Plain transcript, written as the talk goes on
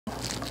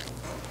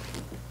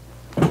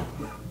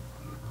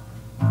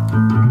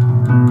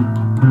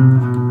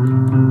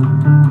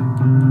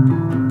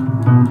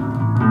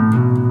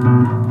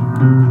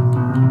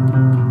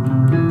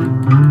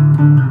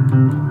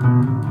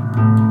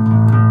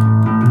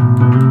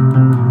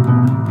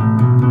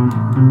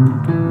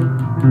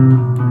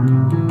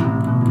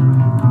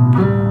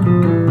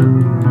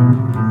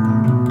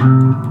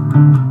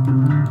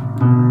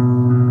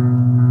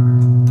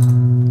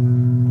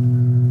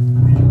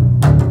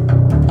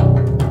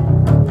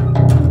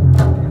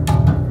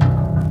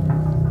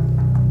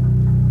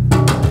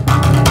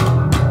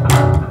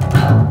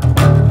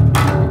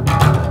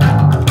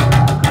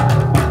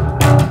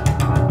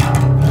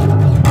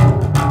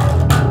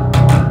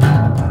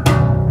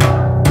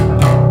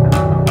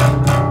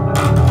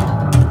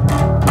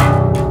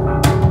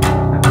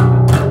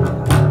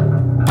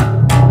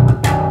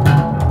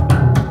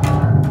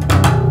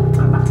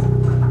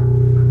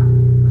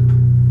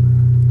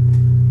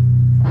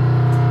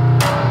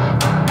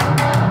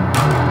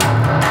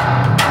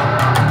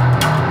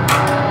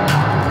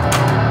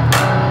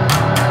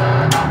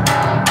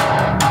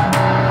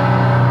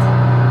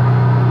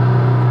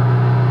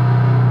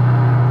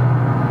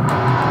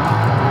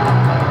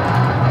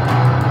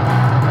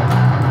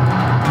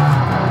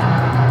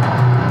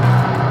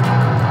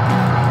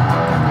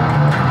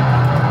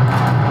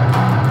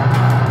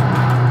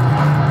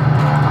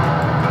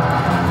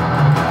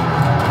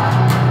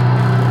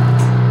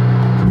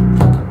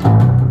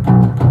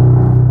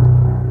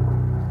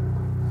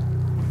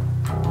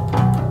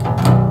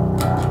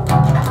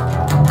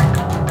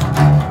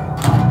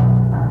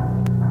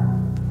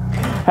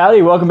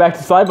Howdy, welcome back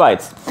to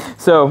SlydeBytes.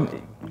 So,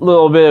 a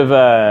little bit of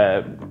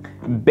a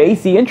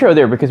bassy intro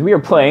there because we are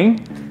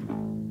playing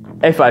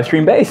a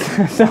 5-string bass.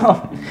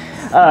 So,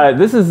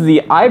 this is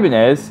the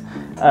Ibanez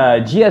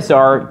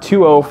GSR205,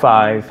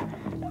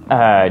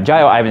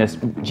 Gio Ibanez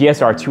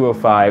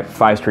GSR205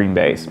 5-string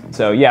bass.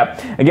 So yeah,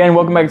 again,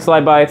 welcome back to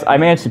SlydeBytes. I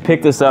managed to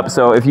pick this up.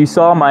 So if you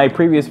saw my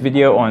previous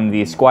video on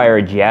the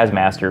Squier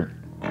Jazzmaster,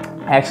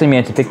 I actually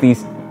managed to pick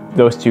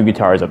those two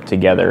guitars up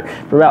together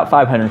for about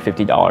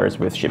 $550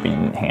 with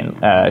shipping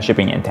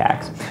and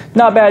tax.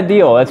 Not a bad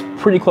deal. That's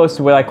pretty close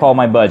to what I call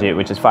my budget,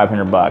 which is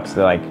 500 bucks.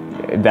 So like,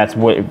 that's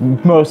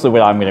mostly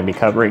what I'm going to be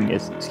covering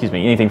is,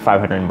 anything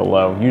 500 and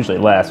below, usually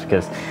less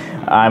because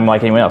I'm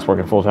like anyone else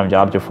working full-time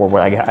jobs to afford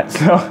what I got.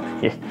 So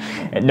yeah.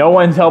 And no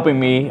one's helping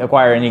me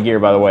acquire any gear,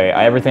 by the way.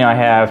 Everything I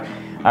have,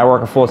 I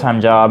work a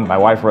full-time job. My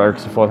wife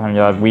works a full-time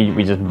job.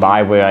 We just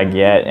buy what I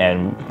get,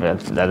 and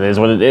that is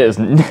what it is.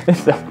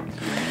 So,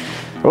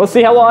 we'll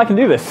see how long I can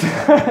do this.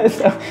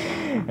 So,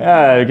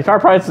 guitar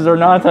prices are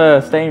not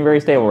staying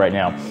very stable right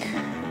now.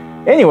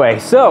 Anyway,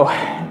 so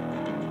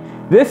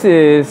this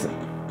it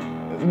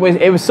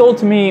was sold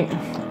to me.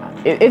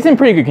 It's in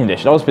pretty good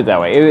condition. I'll just put it that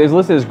way. It was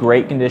listed as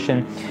great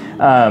condition.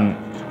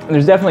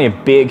 There's definitely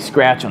a big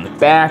scratch on the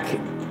back.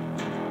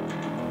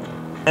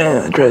 And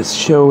I'll try to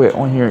show it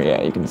on here. Yeah,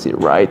 you can see it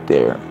right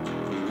there.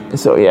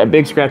 So yeah,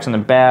 big scratch on the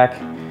back,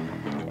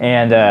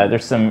 and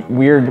there's some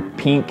weird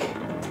pink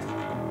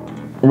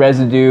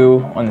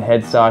residue on the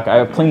headstock.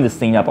 I cleaned this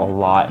thing up a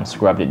lot and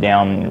scrubbed it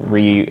down.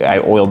 I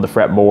oiled the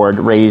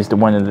fretboard, raised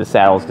one of the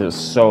saddles because it was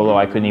so low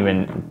I couldn't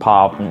even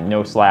pop,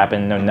 no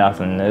slapping, no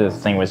nothing. This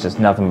thing was just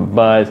nothing but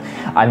buzz.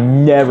 I've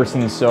never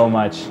seen so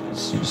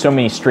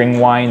many string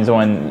winds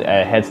on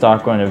a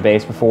headstock on a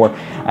bass before.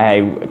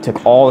 I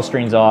took all the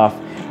strings off.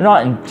 They're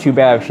not in too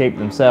bad of shape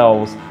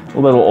themselves. A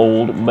little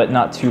old, but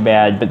not too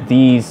bad. But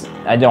these,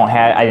 I didn't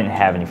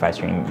have any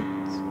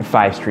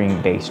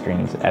 5-string bass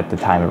strings at the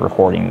time of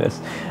recording this.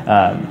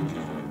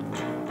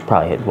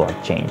 Probably it will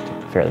have changed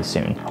fairly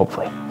soon,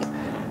 hopefully.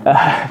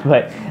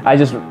 But I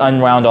just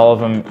unwound all of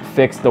them,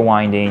 fixed the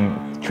winding,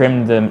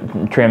 trimmed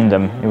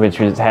them, which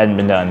hadn't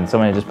been done.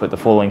 Someone had just put the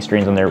full-length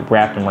strings on there,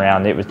 wrapped them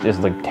around. It was just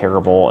looked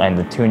terrible, and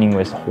the tuning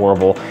was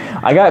horrible.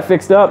 I got it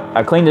fixed up,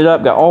 I cleaned it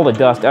up, got all the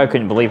dust. I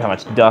couldn't believe how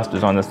much dust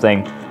was on this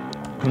thing.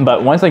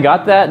 But once I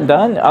got that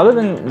done, other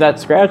than that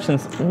scratch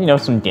and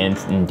some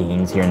dents and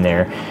dings here and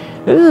there,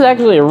 this is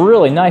actually a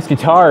really nice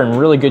guitar in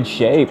really good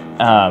shape.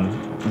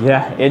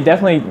 Yeah, it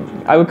definitely,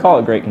 I would call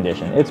it great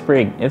condition. It's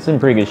in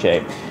pretty good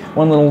shape.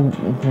 One little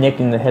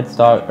nick in the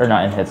headstock, or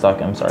not in headstock,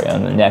 I'm sorry,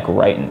 on the neck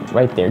right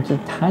there. Just a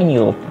tiny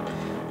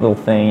little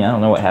thing. I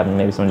don't know what happened.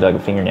 Maybe someone dug a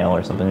fingernail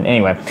or something.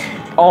 Anyway,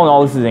 all in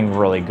all, this is in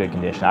really good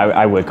condition.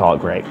 I would call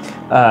it great.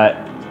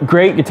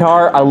 Great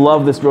guitar. I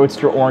love this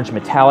Roadster orange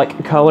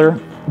metallic color.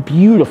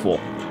 Beautiful.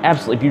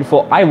 Absolutely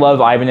beautiful. I love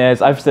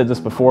Ibanez. I've said this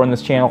before on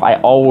this channel. I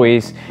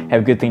always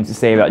have good things to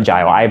say about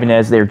Gio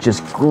Ibanez. They're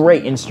just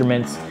great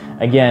instruments.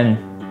 Again,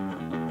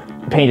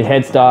 painted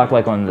headstock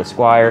like on the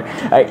Squier.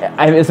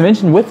 As I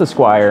mentioned with the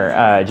Squier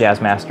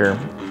Jazzmaster,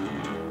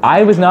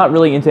 I was not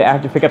really into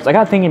active pickups. I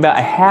got thinking about,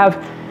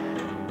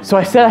 so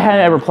I said I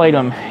hadn't ever played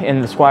them in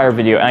the Squier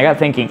video, and I got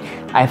thinking,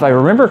 if I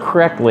remember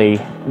correctly,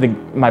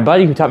 my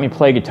buddy who taught me to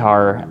play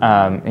guitar,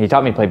 he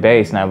taught me to play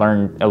bass, and I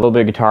learned a little bit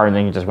of guitar, and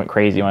then he just went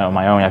crazy on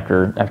my own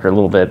after a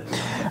little bit.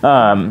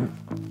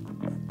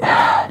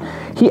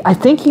 I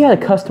think he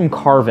had a custom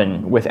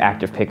Carvin with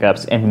active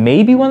pickups, and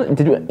maybe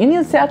did any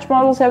of the Satch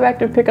models have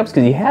active pickups?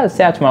 Because he had a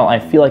Satch model,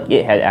 and I feel like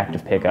it had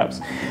active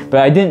pickups. But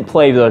I didn't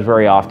play those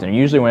very often.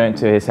 Usually when I went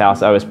to his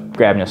house, I was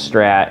grabbing a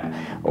Strat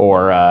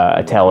or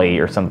a Tele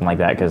or something like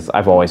that, because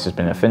I've always just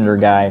been a Fender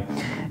guy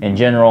in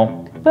general.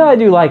 But I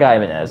do like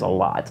Ibanez a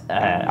lot.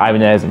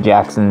 Ibanez and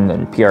Jackson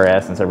and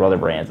PRS and several other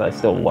brands. I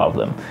still love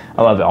them.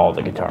 I love all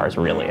the guitars,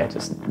 really.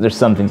 There's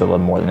some things I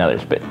love more than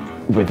others. But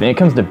when it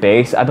comes to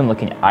bass, I've been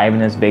looking at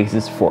Ibanez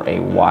basses for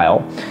a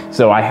while.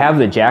 So I have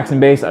the Jackson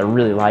bass. I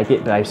really like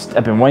it. But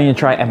I've been wanting to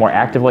try more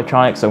active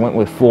electronics. So I went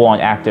with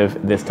full-on active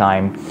this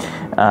time.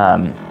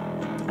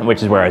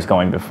 Which is where I was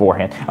going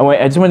beforehand.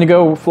 I just wanted to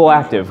go full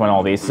active on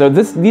all these. So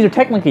these are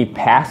technically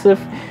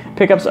passive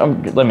pickups.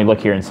 Let me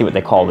look here and see what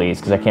they call these,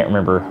 because I can't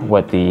remember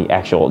what the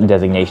actual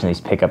designation of these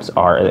pickups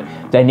are.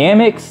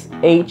 Dynamix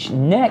H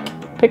neck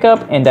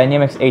pickup and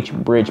Dynamix H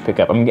bridge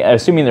pickup. I'm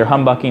assuming they're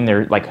humbucking.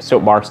 They're like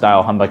soap bar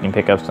style humbucking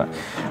pickups.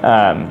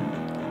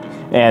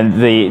 And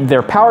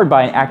they're powered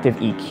by an active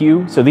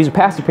EQ. So these are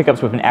passive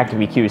pickups with an active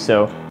EQ.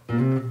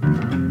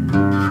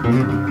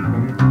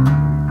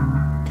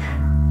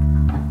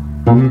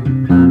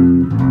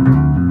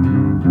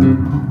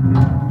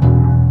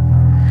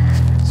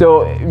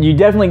 So you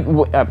definitely,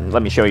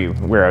 let me show you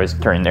where I was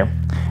turning there.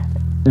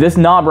 This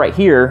knob right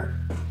here,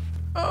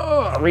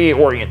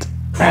 reorient.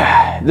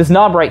 This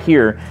knob right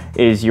here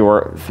is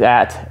your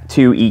Phat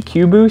 2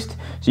 EQ boost.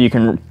 So you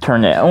can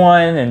turn it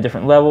on in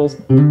different levels.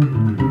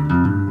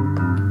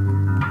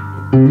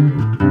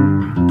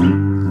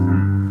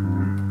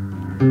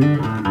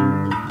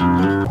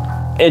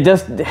 It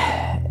just,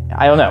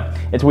 I don't know,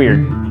 it's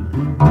weird.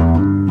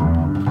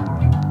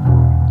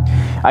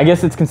 I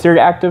guess it's considered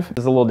active.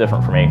 It's a little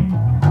different for me.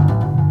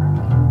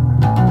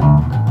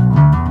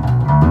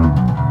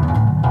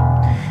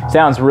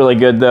 Sounds really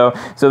good though.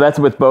 So that's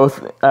with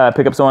both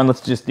pickups on.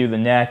 Let's just do the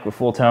neck with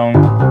full tone.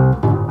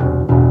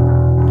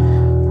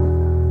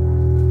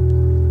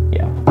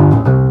 Yeah.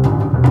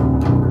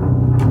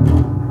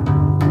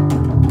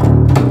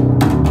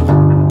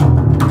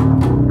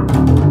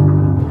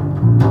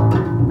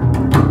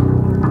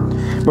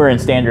 We're in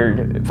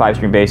standard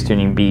 5-string bass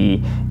tuning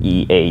B,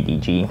 E, A, D,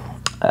 G.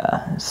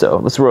 So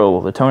let's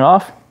roll the tone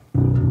off.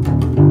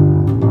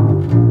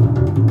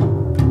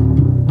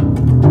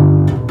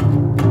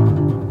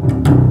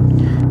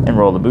 And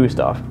roll the boost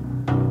off.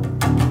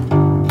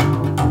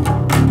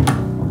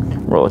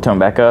 Roll the tone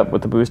back up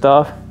with the boost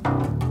off.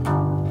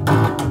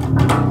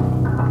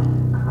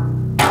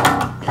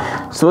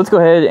 So let's go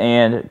ahead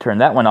and turn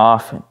that one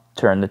off,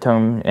 turn the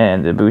tone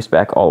and the boost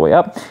back all the way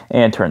up,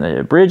 and turn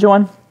the bridge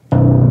on.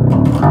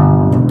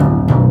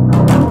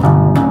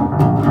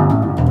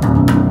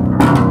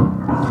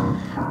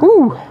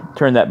 Woo!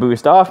 Turn that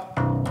boost off.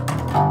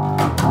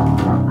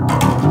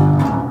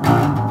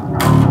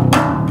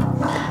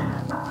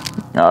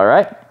 All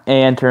right,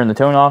 and turn the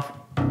tone off.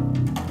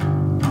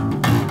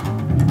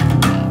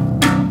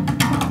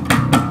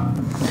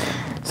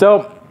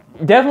 So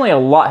definitely a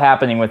lot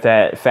happening with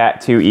that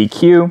Phat 2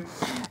 EQ.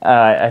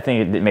 I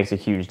think it makes a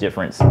huge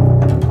difference.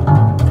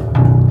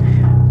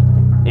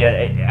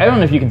 Yeah, I don't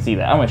know if you can see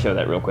that. I'm gonna show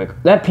that real quick.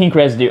 That pink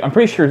residue, I'm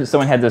pretty sure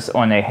someone had this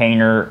on a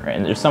hanger,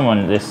 and there's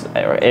someone,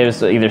 it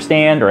was either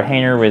stand or a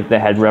hanger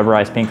that had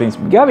rubberized pink things.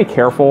 You gotta be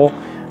careful,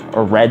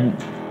 or red,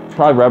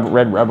 probably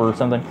red rubber or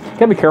something. You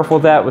gotta be careful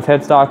with that with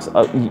headstocks,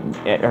 or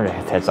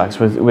headstocks,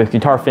 with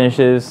guitar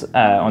finishes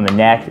on the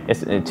neck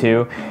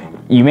too.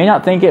 You may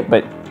not think it,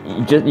 but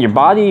just your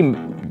body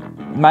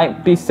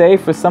might be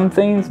safe with some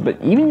things, but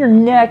even your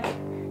neck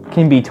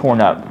can be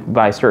torn up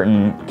by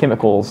certain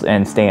chemicals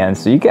and stands.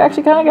 So you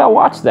actually kind of gotta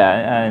watch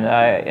that.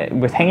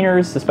 And with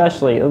hangers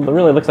especially, it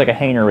really looks like a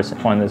hanger was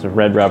on this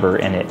red rubber,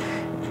 and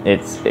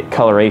its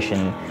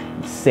coloration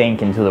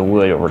sank into the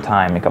wood over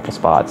time in a couple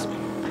spots.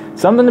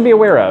 Something to be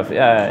aware of.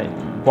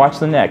 Watch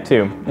the neck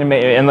too,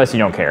 unless you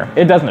don't care.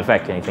 It doesn't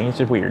affect anything, it's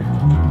just weird.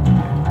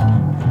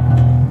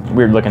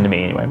 Weird looking to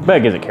me anyway, but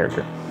it gives it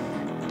character.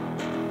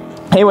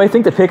 Anyway, I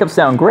think the pickups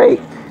sound great.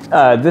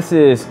 This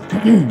is,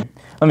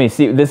 let me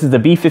see, this is the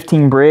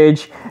B15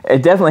 Bridge.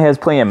 It definitely has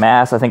plenty of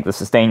mass. I think the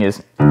sustain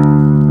is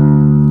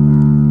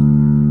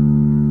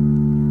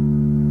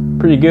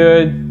pretty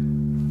good.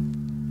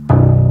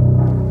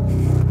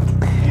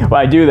 When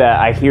I do that,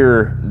 I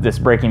hear this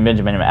Breaking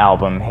Benjamin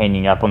album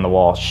hanging up on the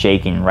wall,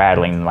 shaking,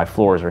 rattling, and my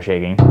floors are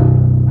shaking.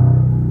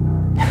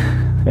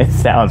 It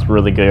sounds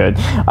really good.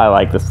 I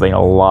like this thing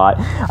a lot.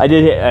 I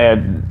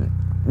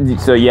did,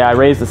 so yeah, I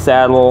raised the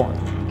saddle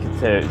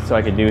so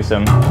I could do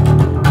some.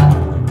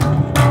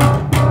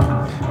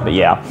 But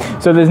yeah,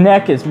 so this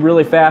neck is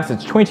really fast.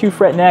 It's 22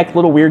 fret neck, a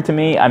little weird to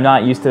me. I'm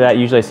not used to that.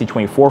 Usually I see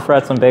 24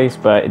 frets on bass,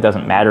 but it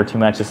doesn't matter too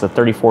much. It's a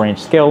 34-inch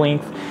scale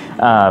length.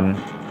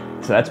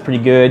 So that's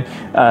pretty good.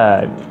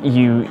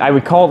 I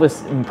would call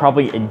this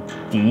probably a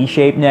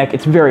D-shaped neck.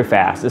 It's very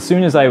fast. As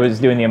soon as I was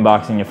doing the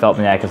unboxing and felt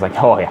the neck, I was like,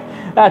 oh yeah,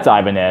 that's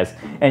Ibanez.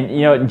 And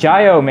you know,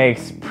 Gio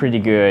makes pretty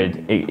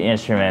good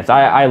instruments.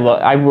 I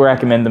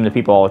recommend them to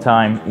people all the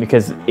time,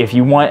 because if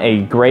you want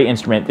a great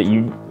instrument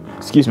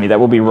that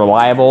will be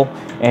reliable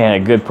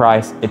and a good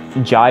price,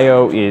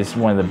 Gio is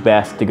one of the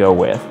best to go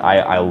with.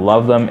 I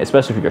love them,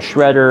 especially if you're a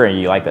shredder and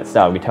you like that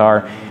style of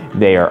guitar.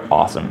 They are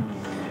awesome.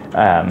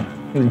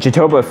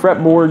 Jatoba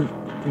Fretboard,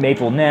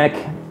 maple neck.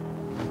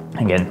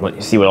 Again,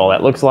 you see what all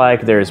that looks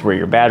like. There's where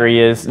your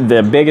battery is.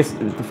 The biggest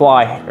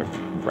flaw,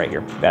 right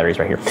here, battery's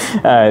right here.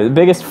 The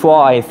biggest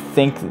flaw I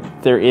think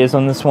there is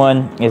on this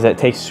one is that it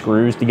takes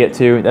screws to get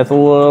to. That's a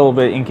little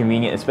bit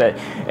inconvenient.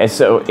 And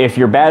so if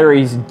your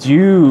batteries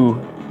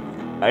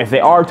if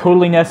they are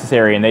totally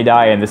necessary and they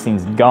die and this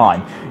thing's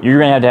gone, you're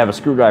gonna have to have a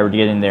screwdriver to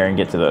get in there and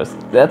get to those.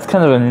 That's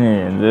kind of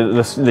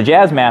the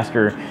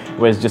Jazzmaster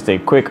was just a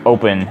quick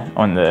open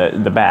on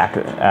the back,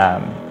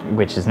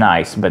 which is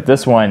nice, but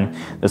this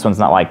one's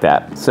not like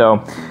that.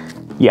 So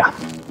yeah,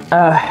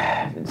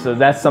 so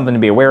that's something to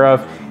be aware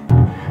of.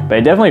 But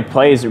it definitely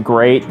plays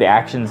great. The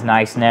action's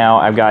nice now.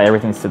 I've got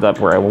everything set up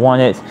where I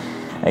want it.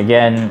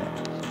 Again,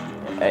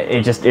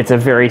 it's a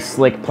very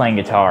slick playing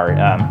guitar.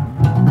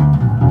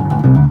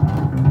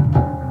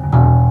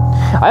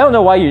 I don't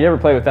know why you never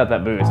play without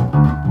that boost.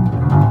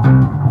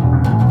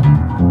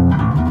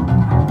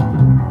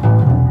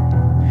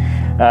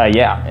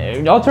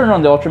 Yeah, I'll turn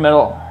on the Ultra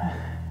Metal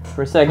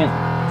for a second.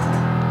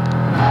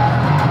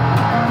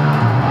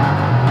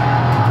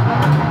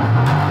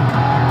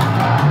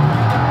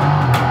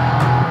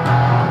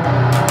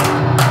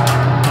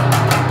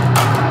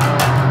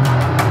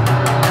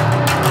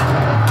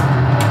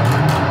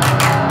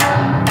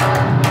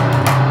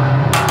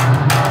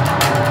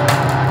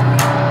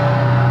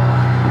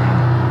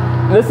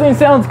 This thing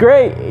sounds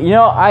great. You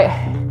know,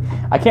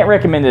 I can't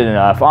recommend it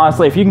enough.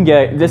 Honestly, if you can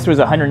get, this was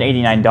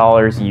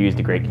 $189 used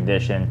in great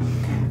condition.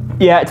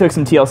 Yeah, it took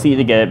some TLC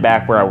to get it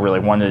back where I really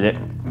wanted it.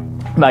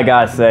 But I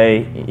gotta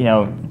say, you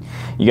know,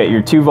 you got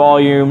your 2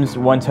 volumes,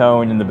 1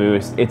 tone, and the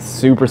boost. It's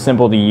super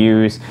simple to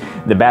use.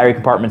 The battery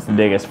compartment's the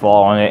biggest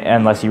flaw on it,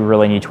 unless you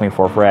really need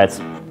 24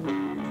 frets.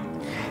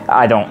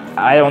 I don't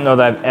know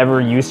that I've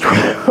ever used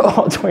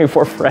all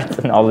 24 frets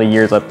in all the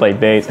years I've played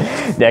bass.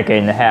 Decade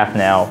and a half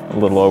now, a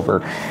little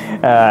over.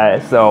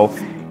 So,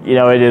 you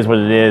know, it is what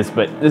it is,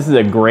 but this is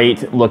a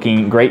great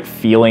looking, great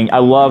feeling. I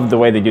love the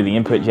way they do the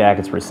input jack.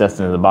 It's recessed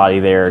into the body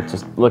there. It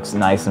just looks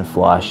nice and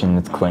flush, and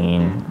it's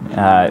clean.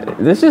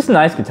 This is just a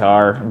nice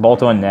guitar,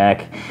 bolt-on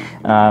neck.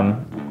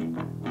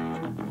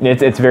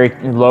 It's very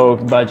low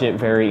budget,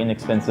 very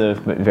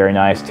inexpensive, but very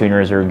nice.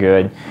 Tuners are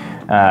good.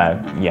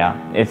 Yeah,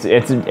 it's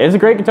a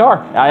great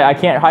guitar. I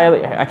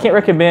can't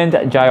recommend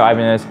Gio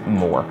Ibanez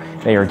more.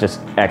 They are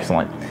just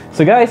excellent.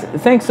 So guys,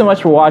 thanks so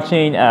much for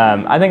watching.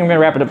 I think I'm gonna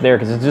wrap it up there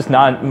because there's just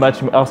not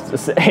much else to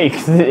say.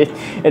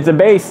 It's a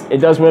bass. It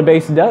does what a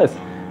bass does.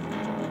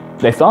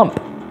 They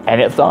thump, and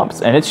it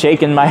thumps, and it's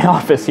shaking my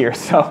office here.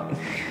 So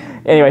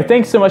anyway,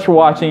 thanks so much for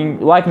watching.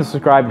 Like and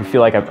subscribe if you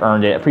feel like I've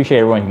earned it. I appreciate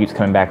everyone who keeps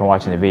coming back and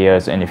watching the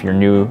videos. And if you're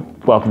new,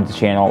 welcome to the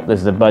channel. This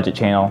is a budget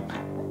channel,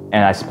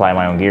 and I supply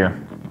my own gear.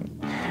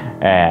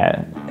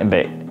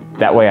 But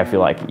that way I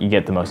feel like you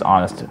get the most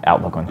honest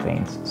outlook on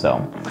things.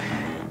 So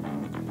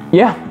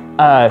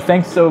yeah,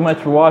 thanks so much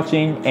for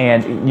watching,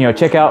 and you know,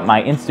 check out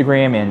my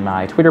Instagram and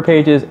my Twitter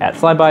pages at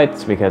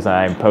SlydeBytes, because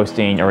I'm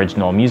posting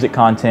original music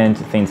content,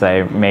 things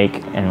I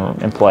make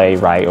and play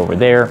right over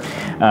there.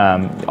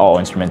 All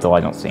instrumental.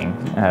 I don't sing.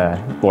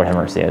 Lord have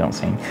mercy, I don't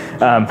sing.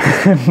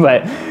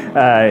 But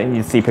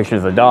you see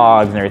pictures of the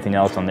dogs and everything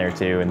else on there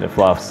too, and the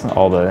fluffs,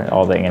 all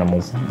the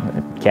animals,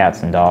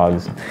 cats and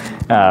dogs.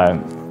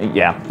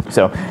 Yeah,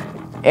 so,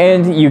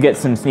 and you get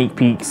some sneak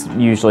peeks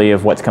usually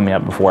of what's coming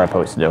up before I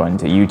post it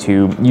onto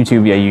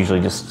YouTube. I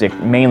usually just stick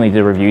mainly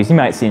to reviews. You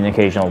might see an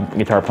occasional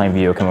guitar playing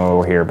video come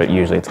over here, but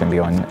usually it's going to be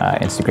on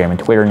Instagram and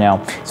Twitter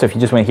now. So if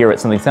you just want to hear what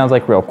something sounds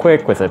like real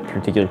quick with a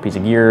particular piece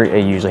of gear, I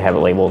usually have it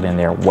labeled in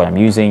there what I'm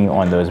using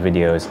on those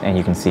videos, and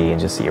you can see and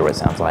just see what it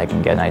sounds like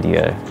and get an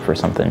idea for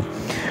something.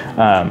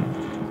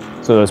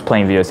 So those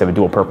playing videos have a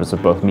dual purpose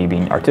of both me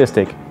being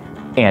artistic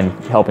and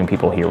helping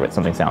people hear what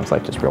something sounds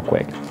like just real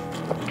quick.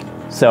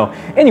 So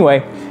anyway,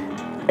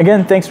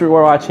 again, thanks for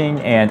watching,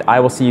 and I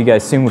will see you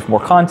guys soon with more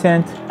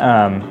content.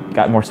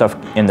 Got more stuff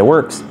in the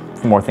works,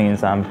 more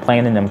things I'm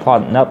planning and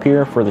plotting up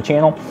here for the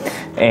channel,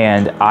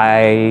 and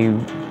I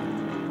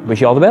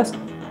wish you all the best.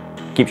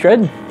 Keep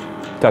shredding.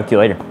 Talk to you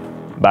later.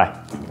 Bye.